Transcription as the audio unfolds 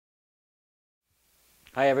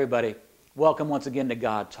Hi, everybody. Welcome once again to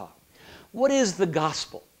God Talk. What is the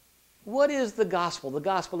gospel? What is the gospel? The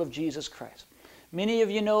gospel of Jesus Christ. Many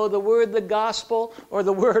of you know the word the gospel, or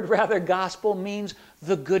the word rather gospel, means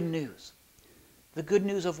the good news. The good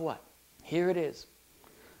news of what? Here it is.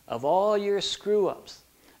 Of all your screw-ups,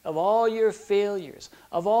 of all your failures,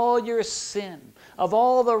 of all your sin, of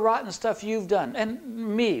all the rotten stuff you've done, and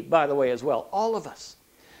me, by the way, as well, all of us.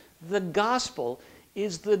 The gospel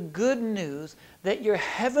is the good news that your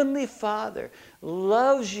heavenly Father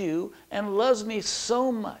loves you and loves me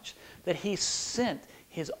so much that he sent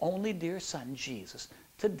his only dear Son, Jesus,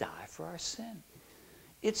 to die for our sin.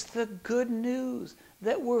 It's the good news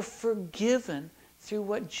that we're forgiven through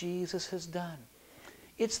what Jesus has done.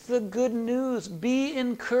 It's the good news. Be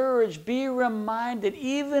encouraged, be reminded,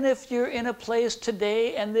 even if you're in a place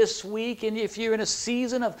today and this week, and if you're in a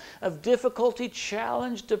season of difficulty,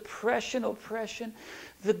 challenge, depression, oppression,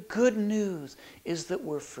 the good news is that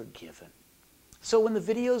we're forgiven. So when the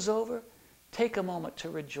video's over, take a moment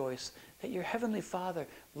to rejoice that your Heavenly Father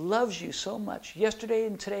loves you so much, yesterday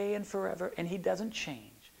and today and forever, and he doesn't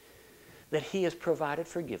change, that he has provided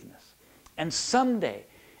forgiveness. And someday,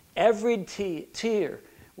 every tear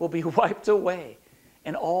will be wiped away,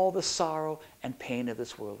 and all the sorrow and pain of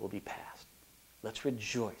this world will be past. Let's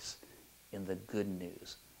rejoice in the good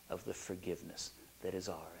news of the forgiveness that is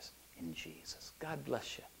ours in Jesus. God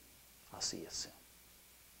bless you. I'll see you soon.